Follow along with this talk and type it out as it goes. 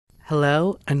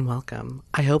Hello and welcome.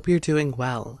 I hope you're doing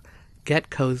well. Get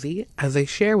cozy as I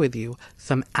share with you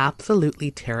some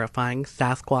absolutely terrifying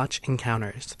Sasquatch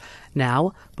encounters.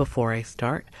 Now, before I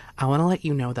start, I want to let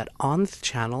you know that on this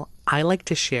channel, I like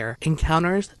to share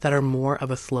encounters that are more of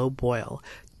a slow boil,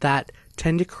 that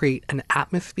tend to create an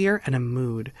atmosphere and a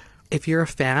mood. If you're a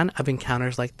fan of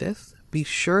encounters like this, be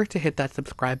sure to hit that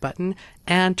subscribe button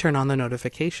and turn on the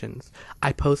notifications.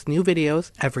 I post new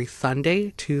videos every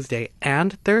Sunday, Tuesday,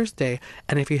 and Thursday,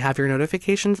 and if you have your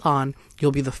notifications on,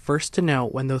 you'll be the first to know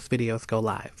when those videos go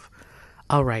live.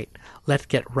 Alright, let's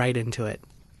get right into it.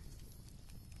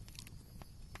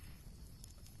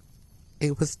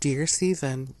 It was deer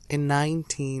season in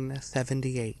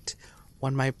 1978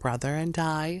 when my brother and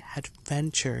I had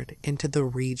ventured into the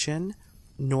region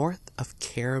north of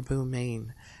Caribou,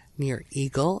 Maine, near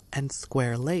Eagle and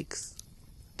Square Lakes.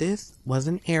 This was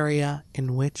an area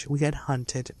in which we had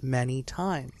hunted many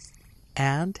times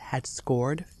and had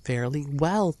scored fairly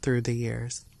well through the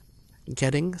years.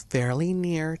 Getting fairly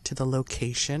near to the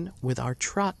location with our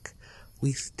truck,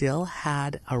 we still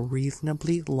had a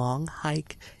reasonably long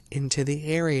hike into the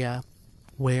area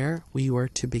where we were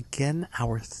to begin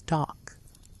our stalk.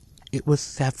 It was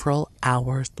several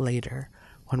hours later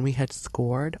when we had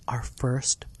scored our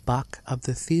first buck of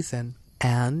the season,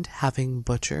 and having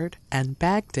butchered and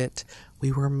bagged it,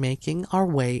 we were making our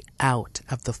way out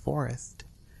of the forest.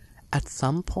 At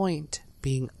some point,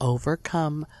 being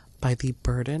overcome by the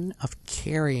burden of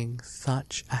carrying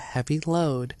such a heavy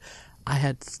load, I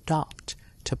had stopped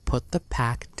to put the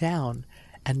pack down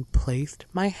and placed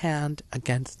my hand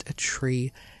against a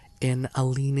tree in a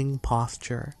leaning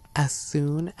posture. As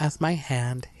soon as my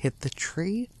hand hit the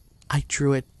tree, I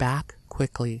drew it back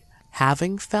quickly,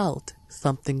 having felt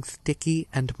something sticky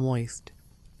and moist.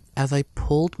 As I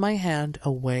pulled my hand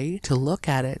away to look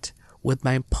at it, with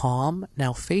my palm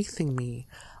now facing me,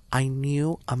 I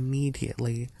knew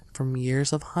immediately from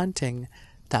years of hunting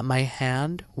that my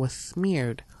hand was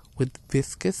smeared with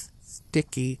viscous,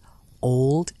 sticky,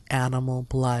 old animal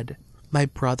blood. My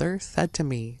brother said to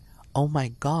me, "Oh my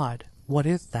God, what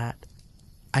is that?"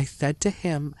 I said to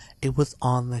him it was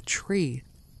on the tree,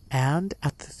 and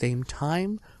at the same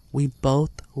time, we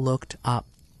both looked up.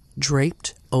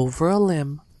 Draped over a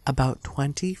limb about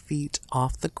 20 feet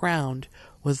off the ground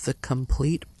was the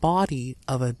complete body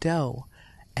of a doe,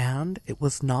 and it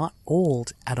was not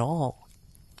old at all.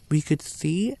 We could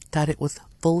see that it was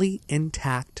fully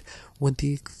intact, with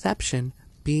the exception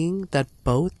being that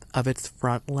both of its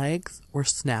front legs were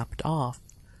snapped off.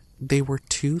 They were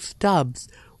two stubs,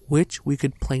 which we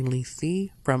could plainly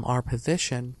see from our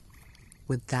position.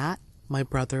 With that, my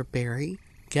brother Barry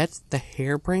gets the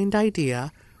harebrained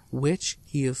idea, which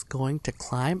he is going to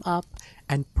climb up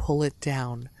and pull it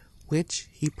down, which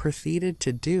he proceeded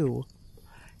to do.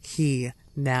 He,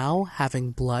 now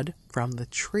having blood from the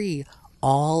tree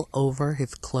all over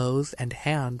his clothes and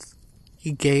hands,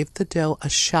 he gave the doe a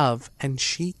shove and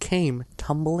she came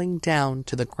tumbling down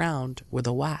to the ground with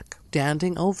a whack.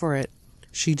 Standing over it,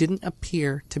 she didn't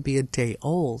appear to be a day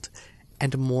old,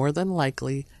 and more than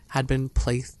likely had been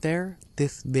placed there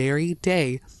this very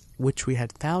day which we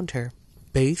had found her.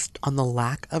 Based on the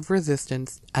lack of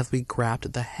resistance as we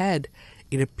grabbed the head,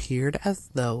 it appeared as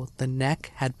though the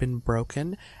neck had been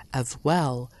broken as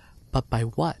well, but by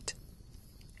what?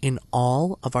 In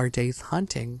all of our days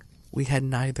hunting, we had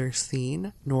neither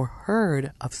seen nor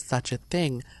heard of such a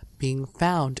thing being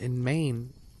found in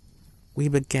Maine. We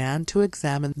began to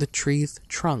examine the tree's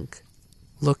trunk,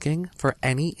 looking for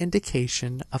any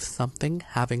indication of something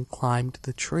having climbed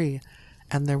the tree,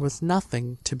 and there was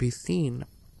nothing to be seen.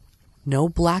 No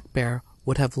black bear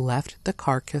would have left the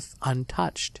carcass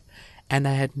untouched, and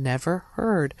I had never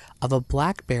heard of a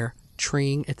black bear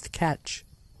treeing its catch.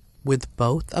 With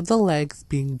both of the legs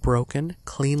being broken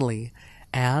cleanly,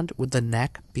 and with the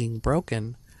neck being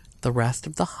broken, the rest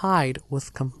of the hide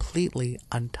was completely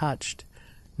untouched.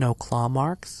 No claw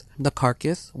marks. The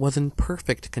carcass was in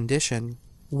perfect condition.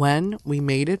 When we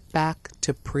made it back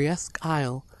to Presque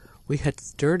Isle, we had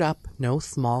stirred up no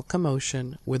small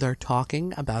commotion with our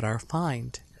talking about our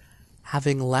find.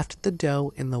 Having left the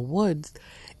doe in the woods,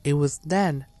 it was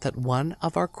then that one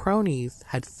of our cronies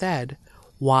had said,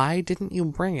 "Why didn't you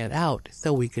bring it out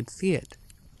so we could see it?"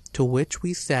 To which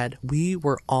we said we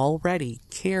were already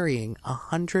carrying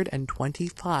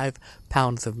 125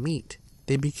 pounds of meat.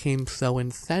 They became so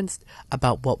incensed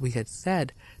about what we had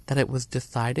said that it was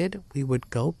decided we would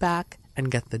go back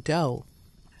and get the doe.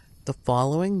 The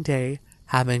following day,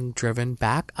 having driven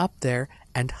back up there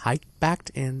and hiked back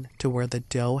in to where the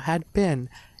doe had been,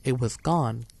 it was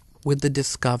gone. With the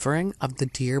discovering of the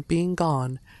deer being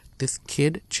gone, this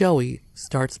kid Joey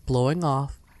starts blowing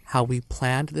off how we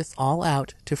planned this all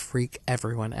out to freak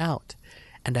everyone out.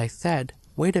 And I said,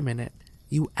 "Wait a minute,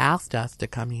 you asked us to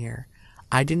come here.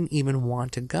 I didn't even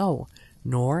want to go,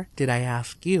 nor did I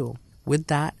ask you." With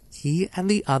that, he and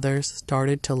the others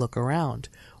started to look around,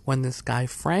 when this guy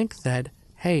Frank said,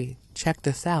 "Hey, check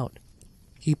this out."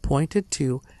 He pointed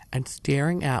to and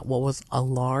staring at what was a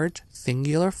large,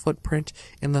 singular footprint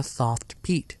in the soft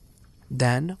peat.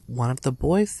 Then one of the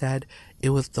boys said it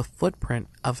was the footprint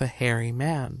of a hairy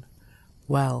man.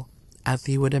 Well, as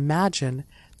you would imagine,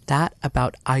 that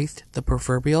about iced the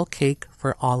proverbial cake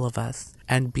for all of us,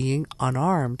 and being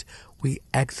unarmed, we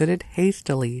exited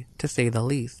hastily, to say the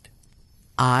least.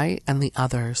 I and the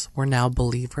others were now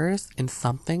believers in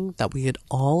something that we had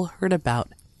all heard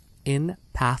about in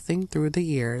passing through the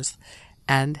years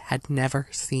and had never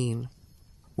seen.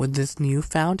 With this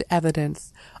newfound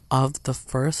evidence of the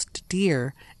first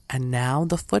deer and now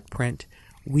the footprint,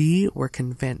 we were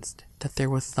convinced that there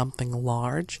was something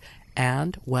large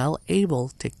and well able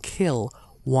to kill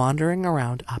wandering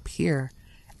around up here,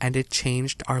 and it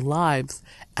changed our lives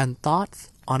and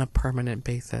thoughts on a permanent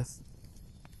basis.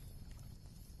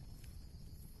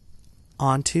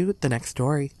 On to the next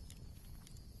story.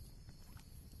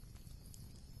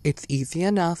 It's easy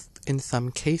enough in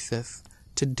some cases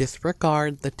to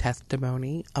disregard the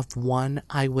testimony of one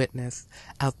eyewitness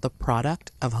as the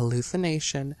product of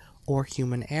hallucination or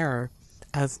human error,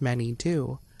 as many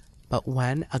do. But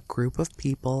when a group of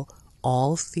people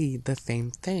all see the same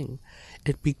thing,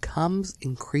 it becomes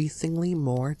increasingly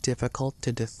more difficult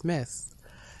to dismiss.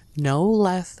 No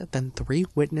less than 3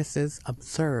 witnesses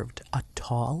observed a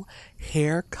tall,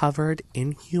 hair-covered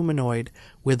inhumanoid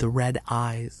with red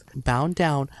eyes bound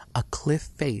down a cliff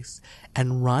face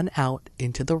and run out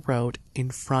into the road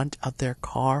in front of their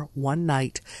car one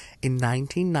night in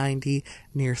 1990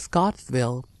 near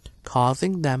Scottsville,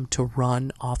 causing them to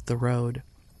run off the road.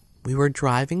 We were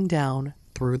driving down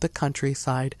through the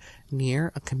countryside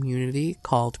near a community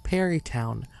called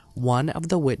Perrytown. One of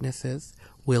the witnesses,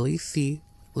 Willie C.,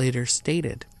 later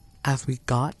stated, "As we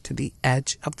got to the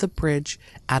edge of the bridge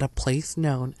at a place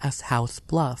known as House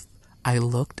Bluff, I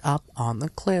looked up on the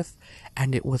cliff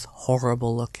and it was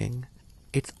horrible looking.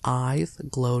 Its eyes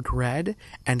glowed red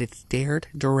and it stared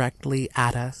directly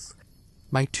at us.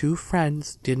 My 2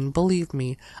 friends didn't believe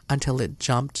me until it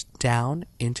jumped down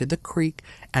into the creek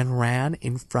and ran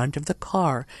in front of the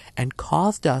car and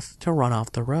caused us to run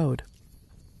off the road."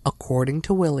 According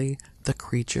to Willie, the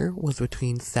creature was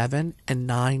between 7 and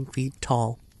 9 feet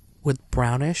tall, with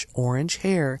brownish-orange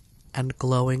hair and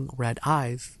glowing red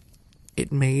eyes.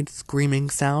 It made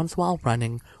screaming sounds while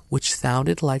running, which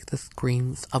sounded like the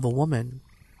screams of a woman.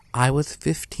 "I was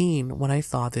 15 when I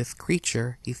saw this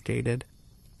creature," he stated,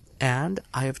 "and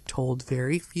I have told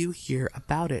very few here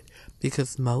about it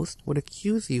because most would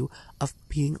accuse you of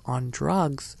being on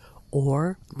drugs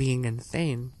or being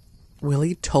insane."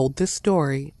 Willie told this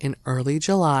story in early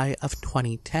July of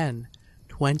 2010,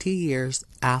 20 years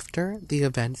after the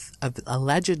events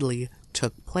allegedly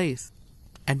took place,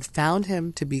 and found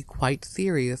him to be quite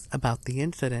serious about the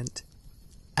incident,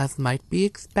 as might be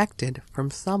expected from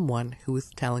someone who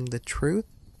was telling the truth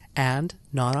and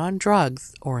not on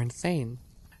drugs or insane.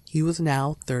 He was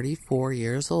now 34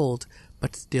 years old,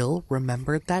 but still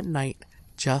remembered that night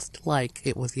just like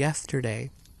it was yesterday.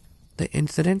 The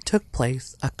incident took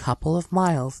place a couple of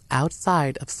miles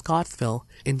outside of Scottsville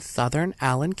in southern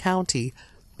Allen County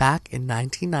back in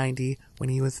 1990 when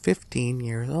he was 15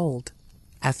 years old,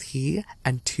 as he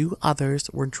and 2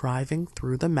 others were driving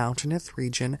through the mountainous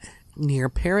region near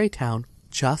Perrytown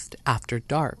just after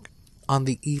dark on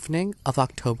the evening of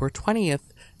October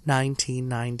 20th,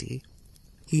 1990.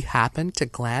 He happened to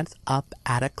glance up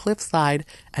at a cliffside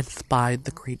and spied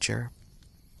the creature.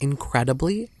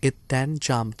 Incredibly, it then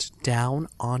jumped down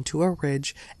onto a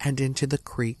ridge and into the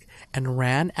creek and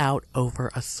ran out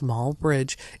over a small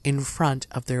bridge in front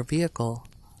of their vehicle.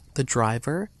 The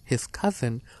driver, his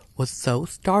cousin, was so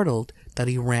startled that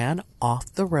he ran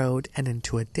off the road and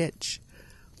into a ditch.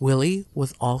 Willie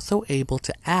was also able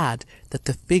to add that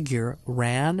the figure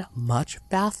ran much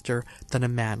faster than a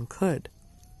man could.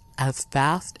 As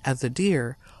fast as a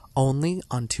deer, only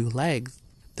on 2 legs.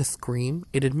 The scream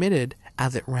it emitted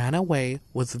as it ran away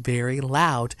was very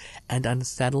loud and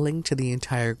unsettling to the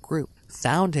entire group,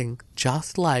 sounding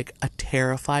just like a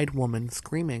terrified woman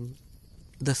screaming.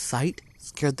 The sight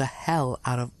scared the hell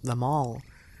out of them all.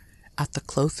 At the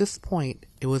closest point,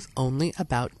 it was only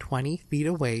about 20 feet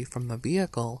away from the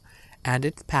vehicle and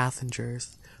its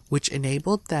passengers, which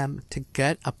enabled them to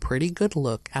get a pretty good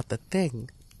look at the thing.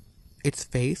 Its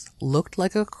face looked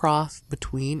like a cross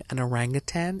between an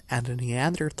orangutan and a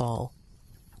Neanderthal.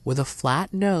 with a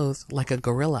flat nose like a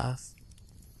gorilla's.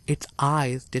 Its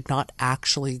eyes did not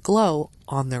actually glow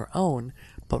on their own,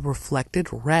 but reflected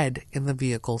red in the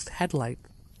vehicle's headlights.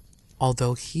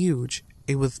 Although huge,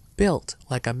 it was built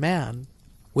like a man,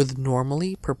 with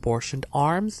normally proportioned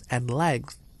arms and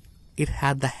legs. It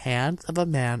had the hands of a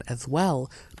man as well,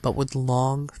 but with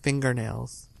long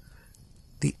fingernails.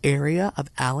 The area of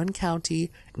Allen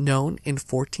County, known in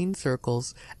 14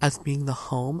 circles as being the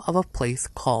home of a place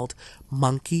called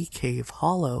Monkey Cave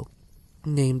Hollow,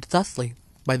 named thusly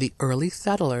by the early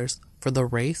settlers for the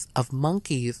race of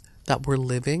monkeys that were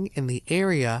living in the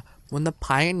area when the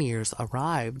pioneers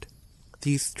arrived.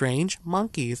 These strange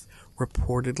monkeys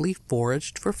reportedly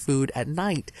foraged for food at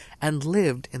night and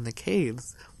lived in the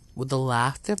caves, with the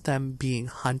last of them being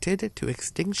hunted to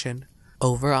extinction.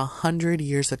 Over 100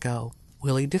 years ago,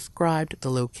 Willie described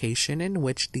the location in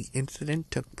which the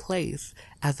incident took place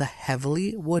as a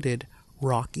heavily wooded,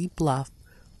 rocky bluff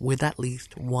with at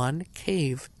least one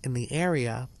cave in the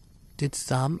area. Did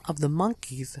some of the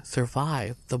monkeys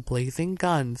survive the blazing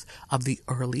guns of the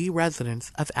early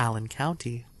residents of Allen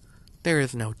County? There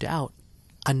is no doubt.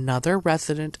 Another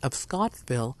resident of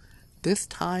Scottsville, this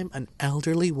time an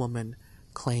elderly woman,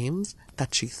 claims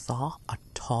that she saw a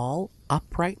tall,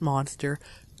 upright monster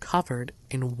covered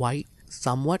in white,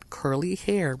 somewhat curly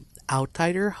hair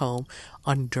outside her home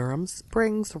on Durham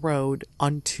Springs Road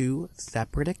on 2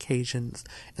 separate occasions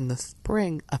in the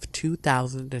spring of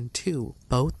 2002.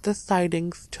 Both the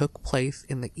sightings took place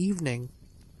in the evening.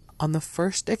 On the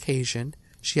first occasion,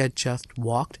 she had just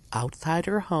walked outside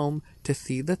her home to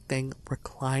see the thing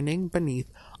reclining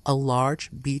beneath a large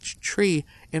beech tree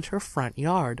in her front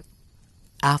yard.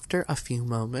 After a few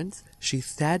moments, she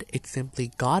said it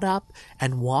simply got up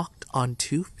and walked on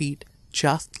 2 feet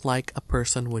just like a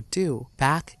person would do,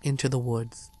 back into the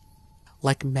woods.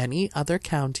 Like many other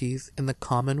counties in the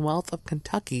Commonwealth of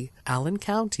Kentucky, Allen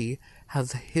County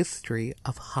has a history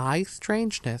of high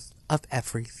strangeness of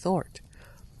every sort.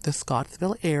 The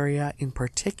Scottsville area in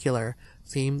particular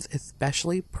seems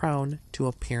especially prone to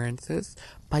appearances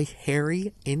by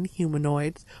hairy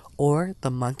inhumanoids, or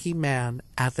the monkey man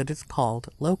as it is called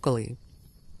locally.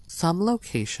 Some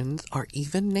locations are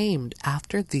even named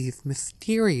after these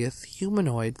mysterious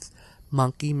humanoids,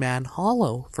 Monkey Man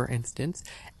Hollow, for instance,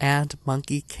 and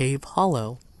Monkey Cave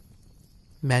Hollow,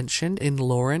 mentioned in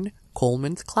Lauren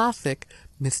Coleman's classic,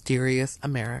 Mysterious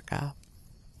America.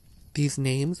 These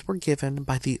names were given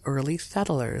by the early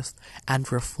settlers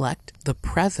and reflect the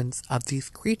presence of these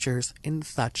creatures in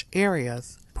such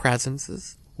areas,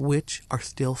 presences which are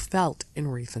still felt in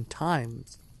recent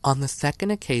times. On the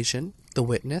second occasion, the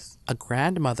witness, a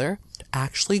grandmother,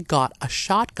 actually got a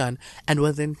shotgun and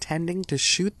was intending to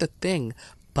shoot the thing,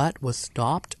 but was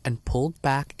stopped and pulled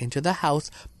back into the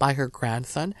house by her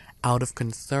grandson out of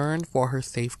concern for her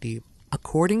safety.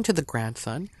 According to the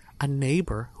grandson, a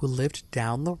neighbor who lived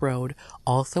down the road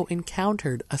also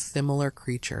encountered a similar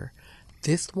creature,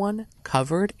 this one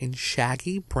covered in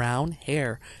shaggy brown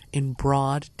hair in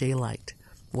broad daylight.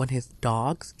 When his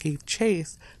dogs gave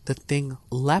chase, the thing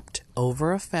leapt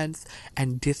over a fence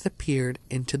and disappeared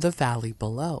into the valley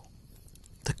below.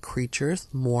 The creature's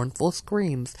mournful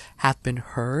screams have been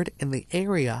heard in the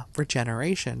area for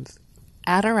generations.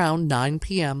 At around 9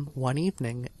 p.m. one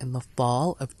evening in the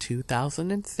fall of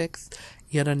 2006,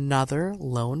 yet another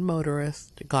lone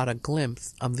motorist got a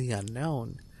glimpse of the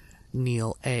unknown.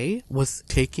 Neil A. was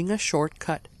taking a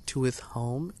shortcut to his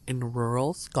home in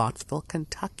rural Scottsville,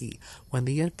 Kentucky, when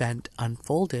the event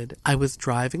unfolded. I was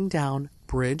driving down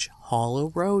Bridge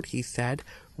Hollow Road, he said,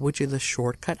 which is a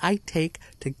shortcut I take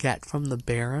to get from the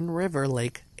Barren River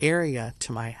Lake area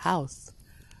to my house.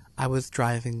 I was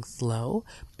driving slow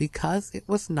because it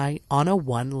was night on a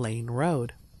one-lane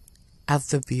road. As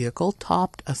the vehicle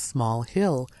topped a small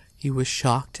hill, he was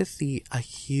shocked to see a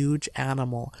huge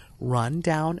animal run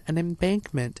down an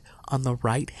embankment on the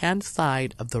right-hand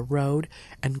side of the road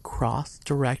and cross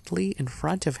directly in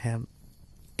front of him.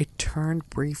 It turned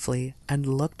briefly and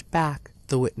looked back,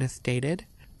 the witness stated,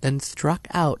 then struck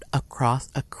out across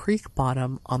a creek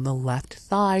bottom on the left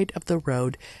side of the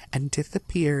road and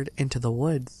disappeared into the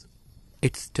woods.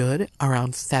 It stood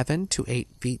around 7 to 8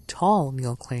 feet tall,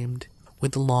 Neil claimed,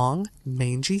 with long,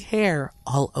 mangy hair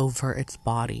all over its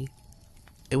body.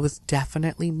 It was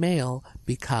definitely male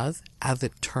because, as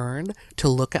it turned to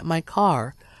look at my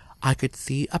car, I could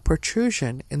see a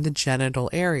protrusion in the genital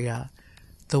area.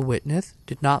 The witness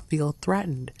did not feel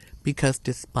threatened because,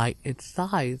 despite its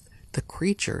size, the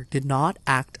creature did not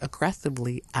act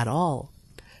aggressively at all.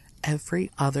 Every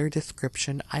other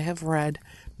description I have read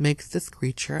makes this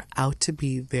creature out to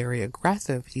be very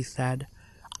aggressive, he said.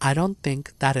 I don't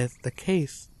think that is the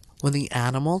case. When the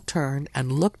animal turned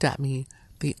and looked at me,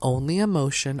 the only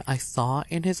emotion I saw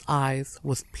in his eyes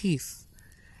was peace.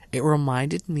 It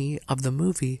reminded me of the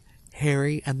movie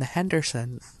Harry and the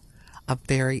Hendersons, a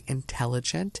very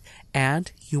intelligent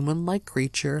and human-like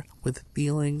creature with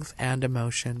feelings and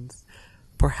emotions.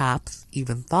 Perhaps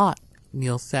even thought,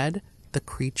 Neil said. The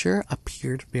creature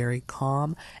appeared very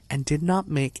calm and did not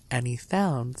make any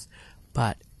sounds,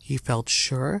 but he felt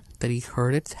sure that he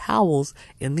heard its howls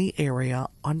in the area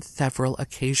on several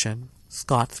occasions.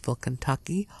 Scottsville,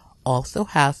 Kentucky also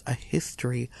has a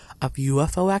history of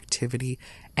UFO activity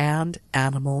and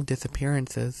animal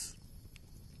disappearances.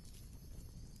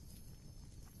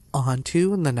 On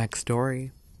to the next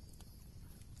story.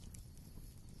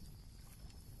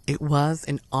 It was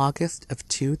in August of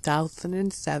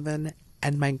 2007,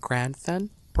 and my grandson,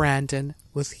 Brandon,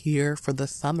 was here for the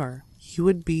summer. He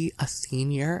would be a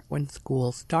senior when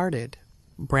school started.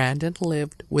 Brandon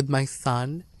lived with my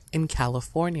son in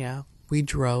California. We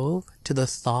drove to the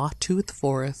Sawtooth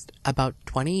Forest about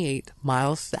 28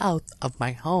 miles south of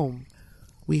my home.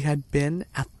 We had been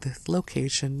at this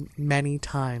location many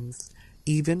times,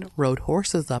 even rode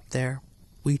horses up there.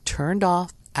 We turned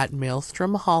off at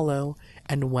Maelstrom Hollow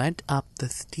and went up the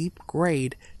steep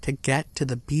grade to get to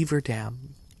the beaver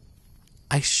dam.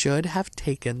 I should have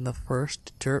taken the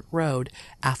first dirt road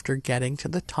after getting to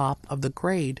the top of the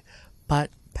grade,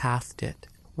 but passed it.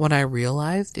 When I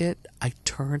realized it, I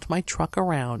turned my truck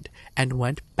around and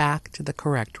went back to the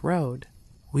correct road.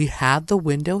 We had the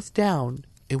windows down.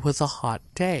 It was a hot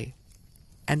day,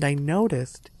 and I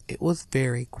noticed it was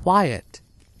very quiet.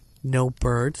 No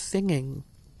birds singing,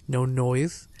 no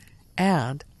noise,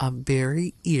 and a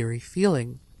very eerie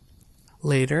feeling.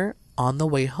 Later, on the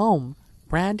way home,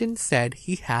 Brandon said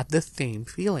he had the same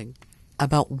feeling.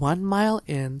 About 1 mile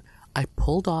in, I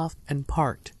pulled off and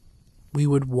parked. We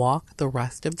would walk the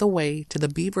rest of the way to the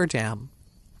beaver dam.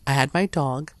 I had my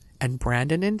dog, and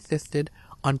Brandon insisted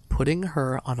on putting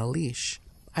her on a leash.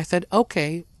 I said,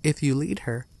 okay, if you lead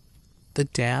her. The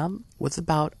dam was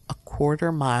about a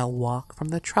 1/4 mile walk from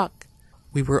the truck.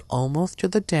 We were almost to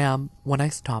the dam when I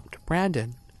stopped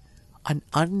Brandon. An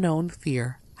unknown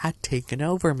fear had taken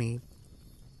over me.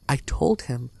 I told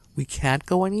him we can't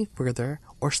go any further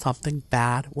or something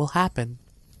bad will happen.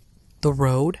 The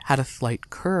road had a slight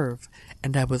curve,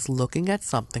 and I was looking at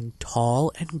something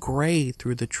tall and gray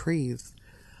through the trees.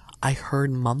 I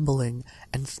heard mumbling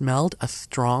and smelled a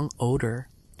strong odor.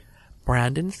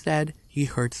 Brandon said he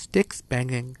heard sticks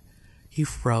banging. He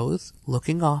froze,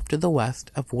 looking off to the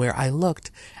west of where I looked,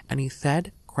 and he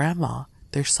said, "Grandma,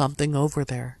 there's something over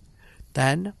there."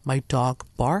 Then my dog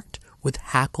barked with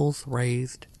hackles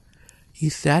raised. He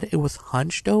said it was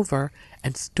hunched over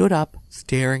and stood up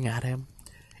staring at him.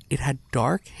 It had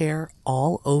dark hair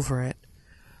all over it.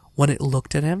 When it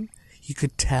looked at him, you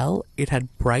could tell it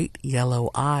had bright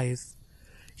yellow eyes.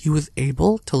 He was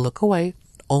able to look away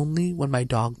only when my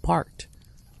dog barked.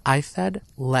 I said,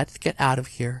 "Let's get out of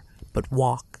here, but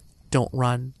walk, don't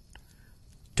run.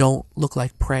 Don't look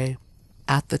like prey."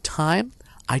 At the time,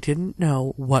 I didn't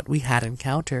know what we had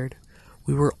encountered.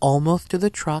 We were almost to the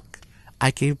truck.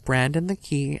 I gave Brandon the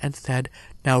key and said,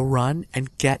 "Now run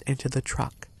and get into the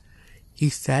truck." He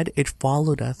said it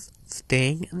followed us,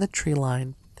 staying in the tree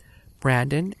line.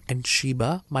 Brandon and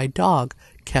Sheba, my dog,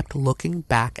 kept looking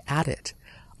back at it.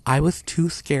 I was too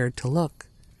scared to look.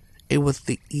 It was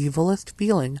the evilest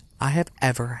feeling I have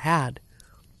ever had.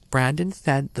 Brandon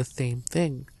said the same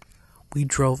thing. We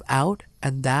drove out,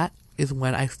 and that is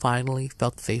when I finally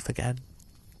felt safe again.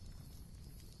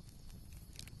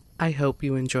 I hope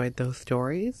you enjoyed those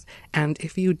stories, and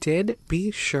if you did,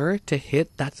 be sure to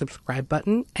hit that subscribe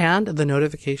button and the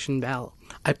notification bell.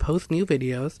 I post new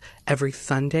videos every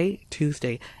Sunday,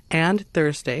 Tuesday, and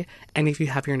Thursday, and if you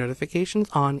have your notifications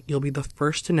on, you'll be the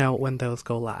first to know when those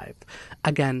go live.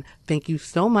 Again, thank you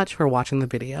so much for watching the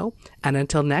video, and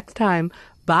until next time,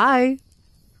 bye!